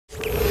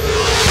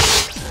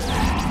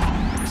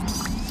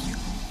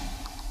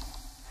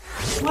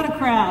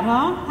crowd,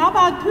 huh? How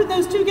about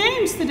those 2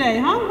 games today,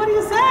 huh? What do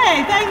you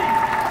say?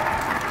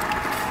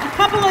 A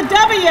couple of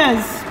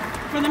W's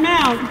for the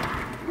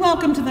Mount.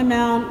 Welcome to the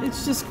Mount.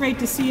 It's just great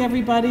to see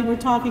everybody. We're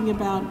talking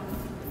about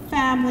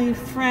family,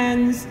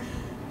 friends,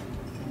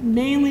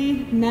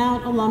 mainly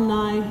Mount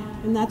alumni,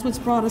 and that's what's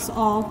brought us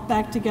all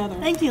back together.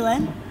 Thank you,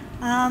 Lynn.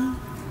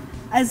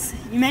 As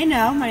you may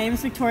know, my name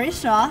is Victoria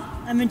Shaw.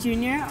 I'm a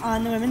junior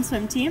on the women's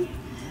swim team,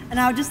 and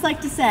I would just like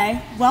to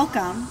say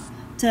welcome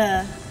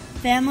to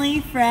family,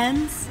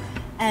 friends,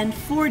 and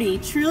 40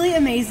 truly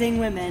amazing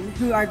women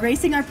who are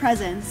gracing our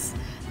presence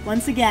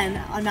once again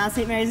on Mount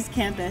St. Mary's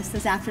campus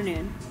this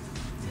afternoon.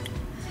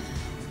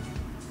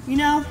 You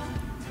know,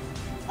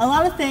 a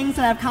lot of things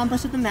that I've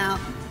accomplished at the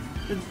Mount,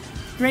 the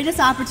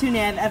greatest opportunity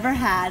I've ever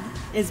had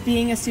is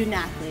being a student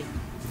athlete.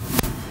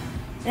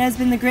 It has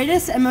been the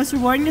greatest and most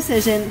rewarding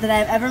decision that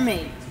I've ever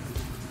made.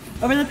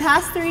 Over the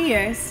past 3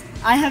 years,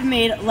 I have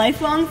made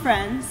lifelong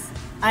friends,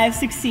 I have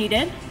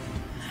succeeded,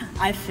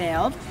 I've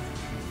failed,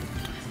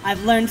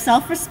 I've learned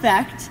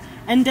self-respect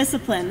and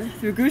discipline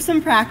through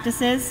gruesome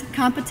practices,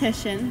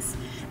 competitions,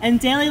 and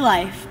daily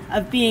life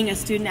of being a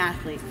student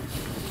athlete.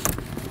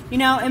 You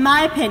know, in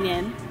my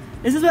opinion,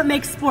 this is what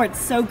makes sports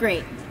so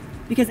great,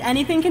 because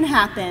anything can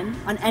happen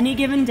on any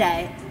given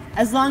day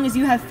as long as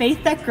you have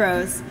faith that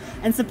grows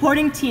and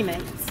supporting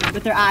teammates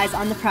with their eyes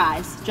on the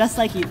prize, just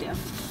like you do.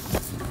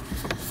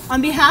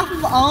 On behalf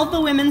of all of the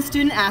women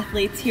student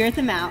athletes here at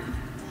the Mount,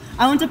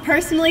 I want to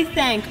personally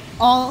thank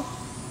all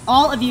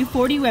of you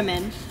 40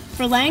 women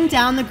for laying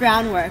down the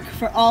groundwork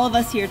for all of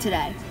us here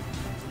today.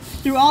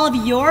 Through all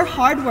of your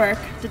hard work,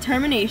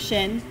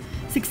 determination,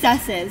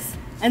 successes,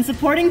 and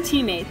supporting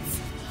teammates,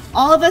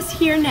 all of us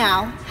here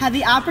now have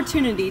the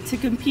opportunity to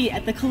compete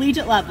at the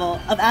collegiate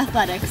level of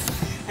athletics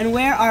and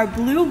wear our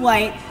blue,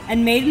 white,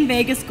 and Made in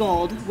Vegas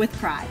gold with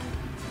pride.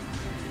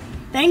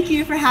 Thank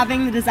you for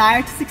having the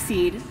desire to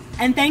succeed,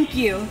 and thank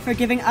you for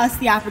giving us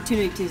the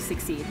opportunity to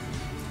succeed.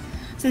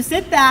 So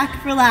sit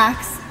back,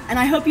 relax, and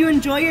I hope you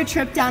enjoy your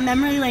trip down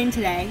memory lane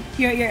today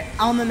here at your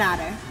alma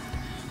mater.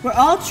 We're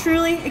all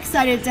truly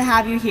excited to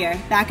have you here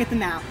back at the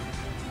Mount.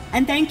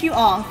 And thank you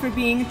all for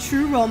being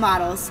true role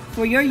models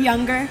for your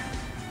younger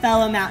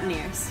fellow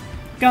Mountaineers.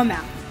 Go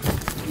Mount.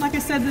 Like I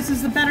said, this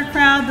is a better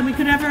crowd than we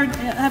could ever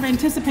have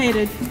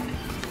anticipated.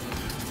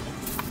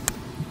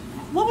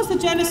 What was the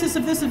genesis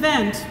of this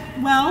event?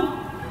 Well,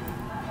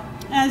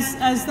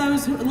 as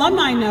those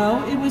alumni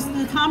know, it was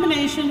the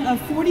combination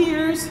of 40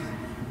 years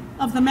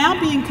of the Mount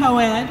being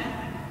co-ed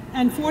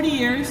and 40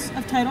 years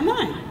of Title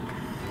IX.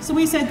 So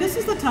we said this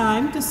is the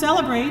time to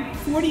celebrate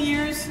 40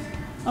 years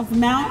of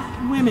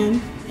Mount women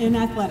in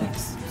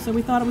athletics. So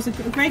we thought it was a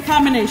great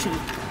combination.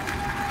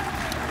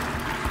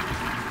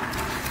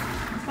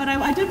 But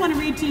I did want to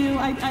read to you,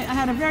 I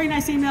had a very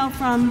nice email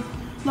from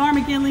Laura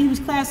McGinley, who was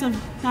class of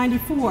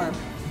 '94.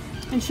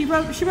 And she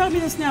wrote me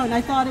this note, and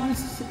I thought it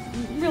was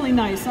really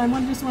nice. I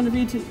just want to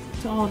read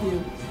to all of you.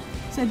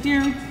 It said,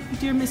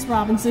 Dear Miss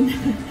Robinson,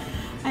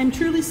 I am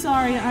truly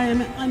sorry I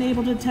am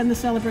unable to attend the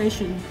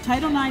celebration.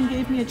 Title IX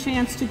gave me a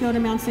chance to go to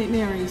Mount St.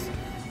 Mary's,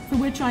 for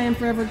which I am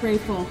forever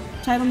grateful.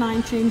 Title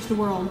IX changed the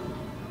world.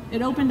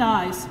 It opened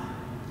eyes.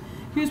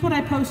 Here's what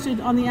I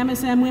posted on the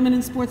MSM Women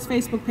in Sports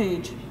Facebook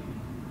page.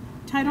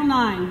 Title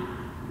IX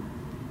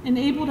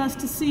enabled us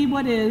to see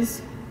what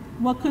is,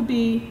 what could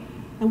be,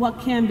 and what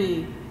can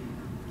be.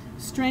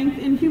 Strength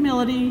in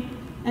humility,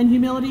 and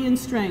humility in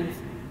strength.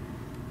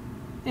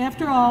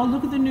 After all,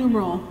 look at the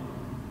numeral,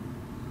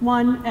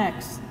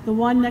 1X, the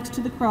one next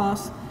to the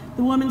cross,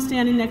 the woman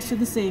standing next to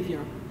the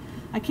Savior.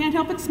 I can't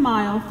help but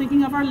smile,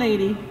 thinking of Our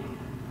Lady,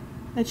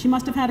 that she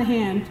must have had a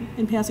hand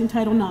in passing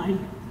Title IX.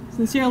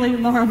 Sincerely,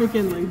 Laura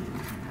McGinley.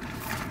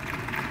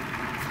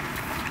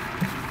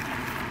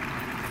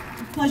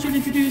 Pleasure to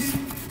introduce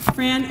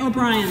Fran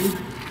O'Brien.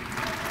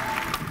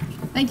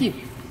 Thank you.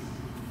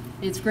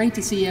 It's great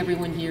to see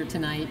everyone here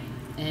tonight,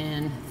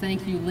 and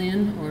thank you,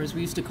 Lynn, or as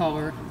we used to call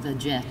her, the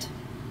Jet.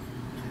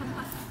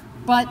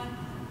 But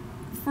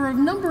for a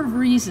number of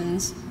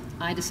reasons,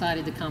 I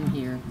decided to come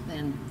here,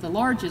 and the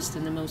largest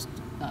and the most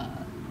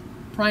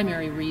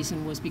primary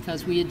reason was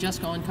because we had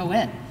just gone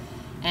co-ed,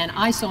 and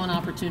I saw an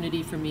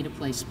opportunity for me to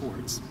play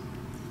sports.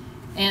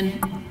 And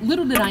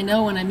little did I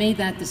know when I made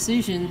that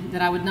decision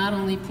that I would not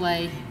only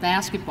play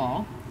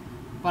basketball,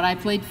 but I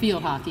played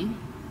field hockey,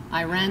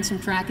 I ran some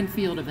track and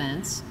field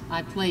events,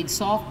 I played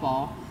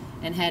softball,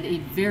 and had a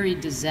very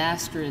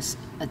disastrous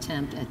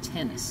attempt at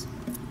tennis.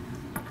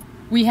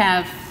 We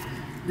have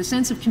the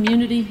sense of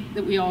community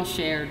that we all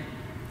shared,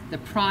 the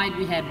pride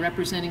we had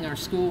representing our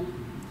school,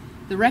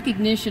 the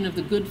recognition of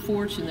the good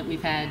fortune that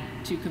we've had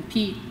to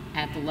compete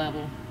at the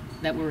level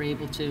that we're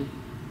able to.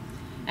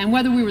 And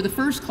whether we were the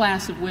first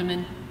class of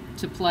women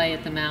to play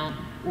at the Mount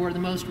or the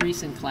most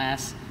recent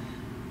class,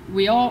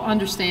 we all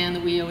understand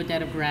that we owe a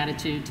debt of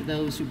gratitude to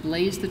those who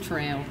blazed the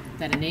trail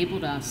that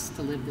enabled us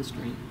to live this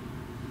dream.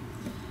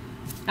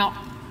 Now,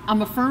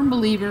 I'm a firm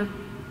believer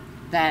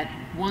that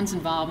one's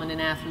involvement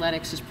in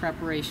athletics is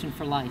preparation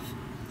for life.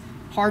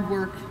 Hard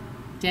work,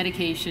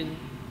 dedication,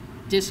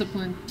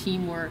 discipline,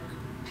 teamwork,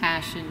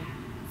 passion,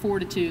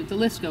 fortitude, the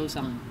list goes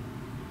on.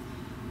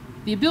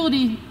 The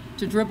ability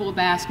to dribble a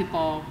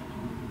basketball,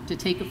 to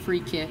take a free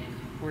kick,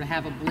 or to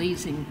have a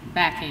blazing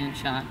backhand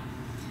shot,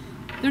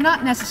 they're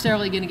not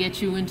necessarily going to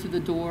get you into the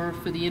door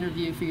for the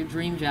interview for your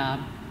dream job,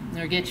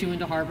 or get you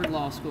into Harvard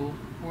Law School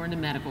or into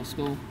medical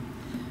school.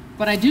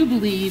 But I do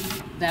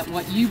believe that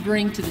what you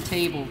bring to the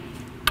table,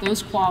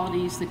 those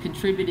qualities that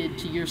contributed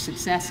to your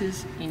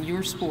successes in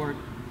your sport,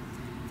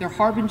 they're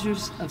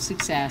harbingers of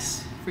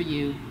success for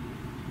you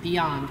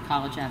beyond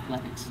college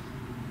athletics.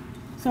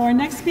 So our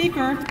next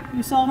speaker,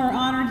 you saw her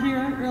honored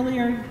here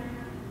earlier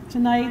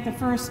tonight, our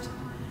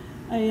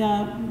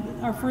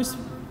first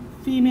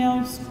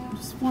female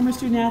former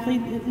student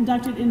athlete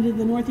inducted into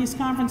the Northeast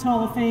Conference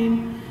Hall of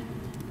Fame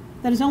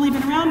that has only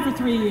been around for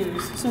 3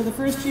 years. So the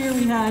first year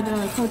we had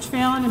Coach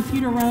Phelan and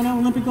Peter Rono,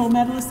 Olympic gold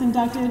medalists,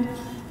 inducted.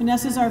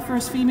 Vanessa's our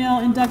first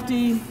female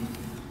inductee.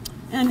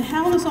 And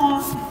how this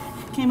all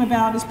came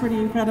about is pretty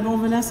incredible.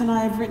 Vanessa and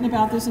I have written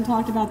about this and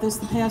talked about this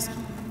the past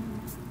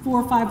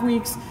 4 or 5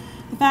 weeks.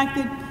 The fact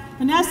that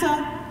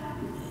Vanessa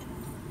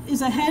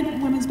is a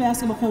head women's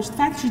basketball coach. The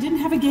fact that she didn't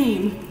have a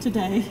game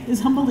today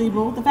is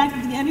unbelievable. The fact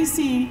that the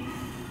NEC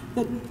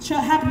that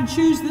happened to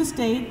choose this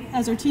date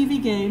as her TV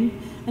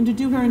game and to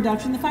do her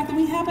induction, the fact that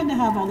we happened to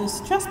have all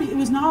this, trust me, it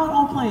was not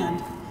all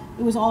planned.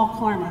 It was all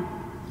karma.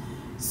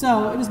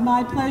 So it is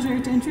my pleasure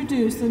to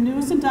introduce the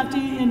newest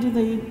inductee into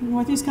the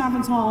Northeast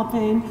Conference Hall of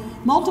Fame,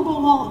 multiple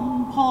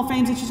Hall of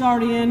Fames that she's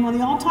already in, one of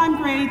the all-time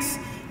greats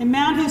in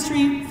Mount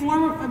history,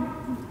 former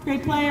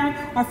great player,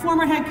 our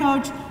former head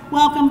coach.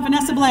 Welcome,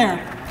 Vanessa Blair.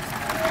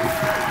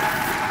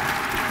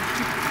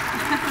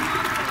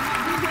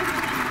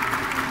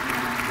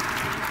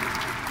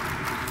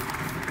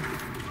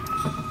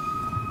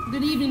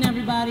 Good evening,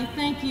 everybody.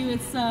 Thank you.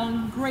 It's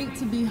great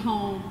to be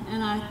home,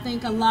 and I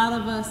think a lot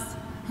of us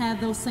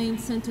had those same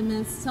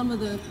sentiments. Some of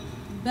the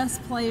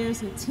best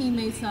players and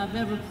teammates I've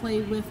ever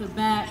played with are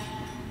back.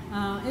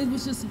 It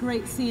was just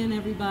great seeing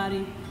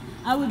everybody.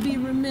 I would be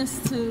remiss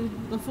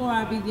before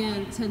I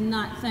begin, to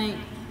not thank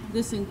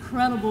this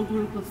incredible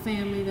group of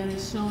family that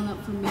has shown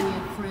up for me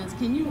and friends.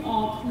 Can you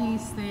all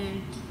please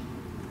stand?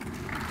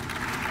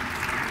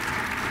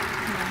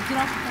 Get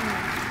off the phone.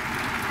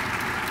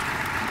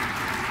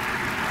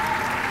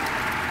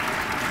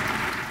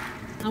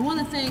 I want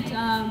to thank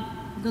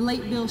the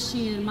late Bill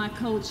Sheehan, my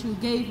coach, who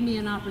gave me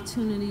an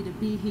opportunity to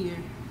be here.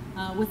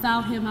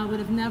 Without him, I would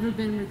have never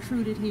been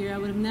recruited here. I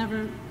would have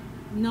never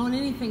known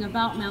anything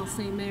about Mount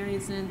St.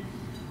 Mary's, and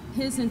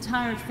his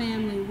entire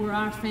family were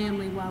our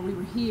family while we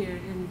were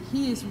here, and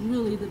he is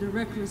really the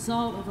direct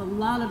result of a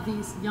lot of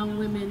these young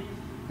women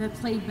that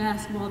played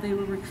basketball. They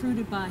were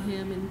recruited by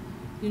him, and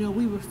you know,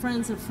 we were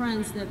friends of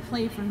friends that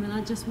played for him, and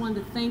I just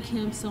wanted to thank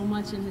him so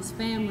much and his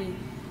family.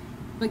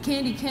 But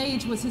Candy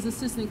Cage was his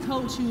assistant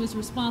coach, who was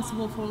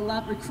responsible for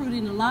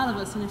recruiting a lot of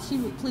us, and if she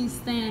would please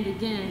stand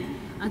again,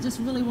 I just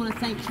really want to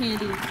thank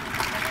Candy.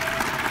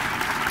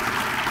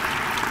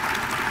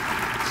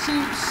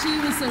 She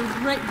was a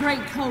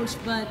great coach,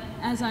 but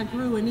as I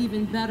grew, an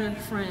even better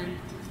friend.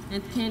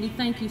 And Candy,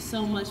 thank you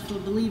so much for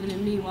believing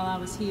in me while I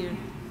was here.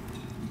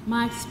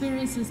 My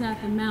experiences at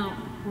the Mount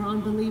were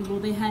unbelievable.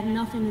 They had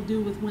nothing to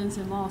do with wins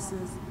and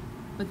losses,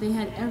 but they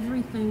had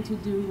everything to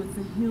do with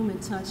the human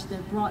touch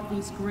that brought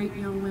these great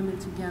young women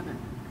together.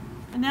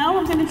 And now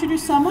I'm going to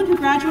introduce someone who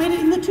graduated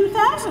in the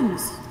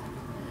 2000s.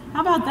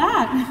 How about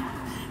that?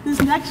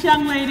 This next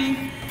young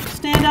lady,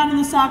 stand out in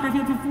the soccer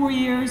field for 4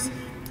 years,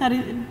 had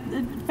a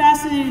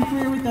fascinating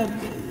career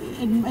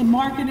in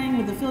marketing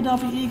with the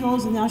Philadelphia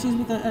Eagles, and now she's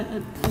with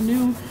a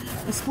new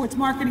sports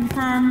marketing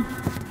firm.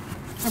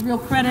 A real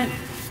credit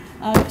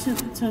to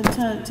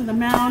the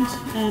Mount,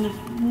 and a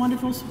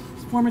wonderful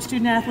former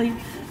student athlete.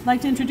 I'd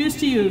like to introduce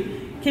to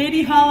you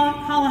Katie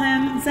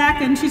Hallahan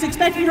Zakin. She's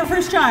expecting her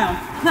first child.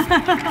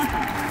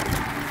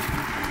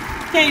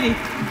 Katie.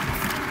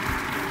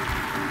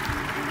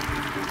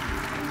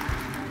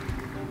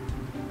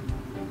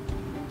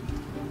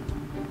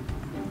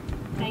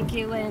 Thank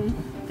you, Lynn.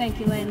 Thank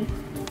you, Lynn.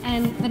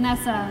 And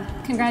Vanessa,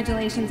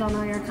 congratulations on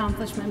all your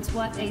accomplishments.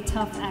 What a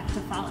tough act to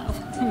follow.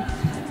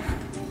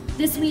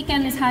 This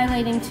weekend is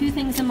highlighting two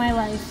things in my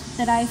life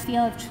that I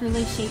feel have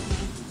truly shaped me: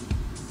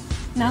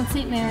 Mount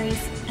St.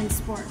 Mary's and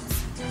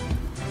sports.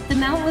 The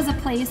Mount was a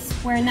place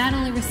where I not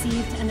only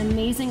received an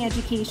amazing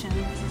education,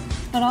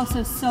 but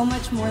also so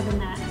much more than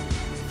that.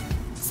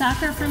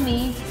 Soccer for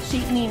me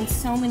shaped me in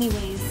so many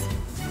ways.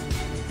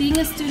 Being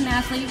a student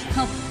athlete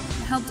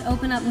helped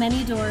open up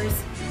many doors,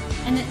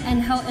 and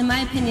helped, in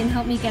my opinion,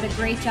 helped me get a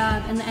great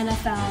job in the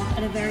NFL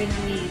at a very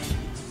young age.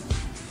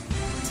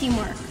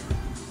 Teamwork,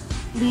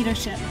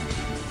 leadership,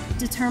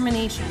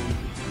 determination,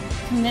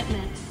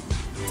 commitment,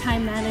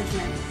 time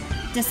management,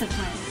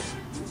 discipline.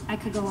 I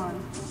could go on.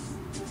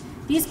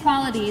 These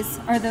qualities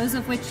are those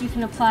of which you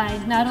can apply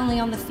not only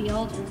on the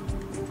field,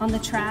 on the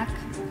track,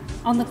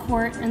 on the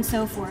court, and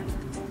so forth,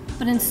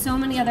 but in so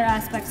many other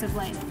aspects of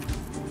life.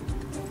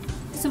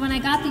 So when I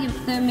got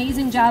the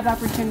amazing job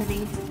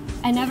opportunity,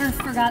 I never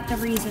forgot the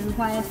reason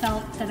why I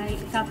felt that I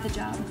got the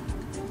job.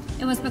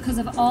 It was because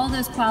of all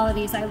those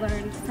qualities I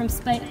learned from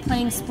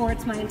playing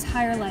sports my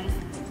entire life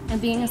and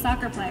being a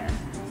soccer player,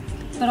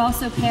 but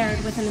also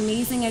paired with an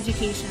amazing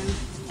education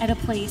at a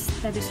place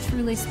that is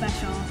truly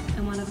special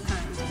and one of a kind.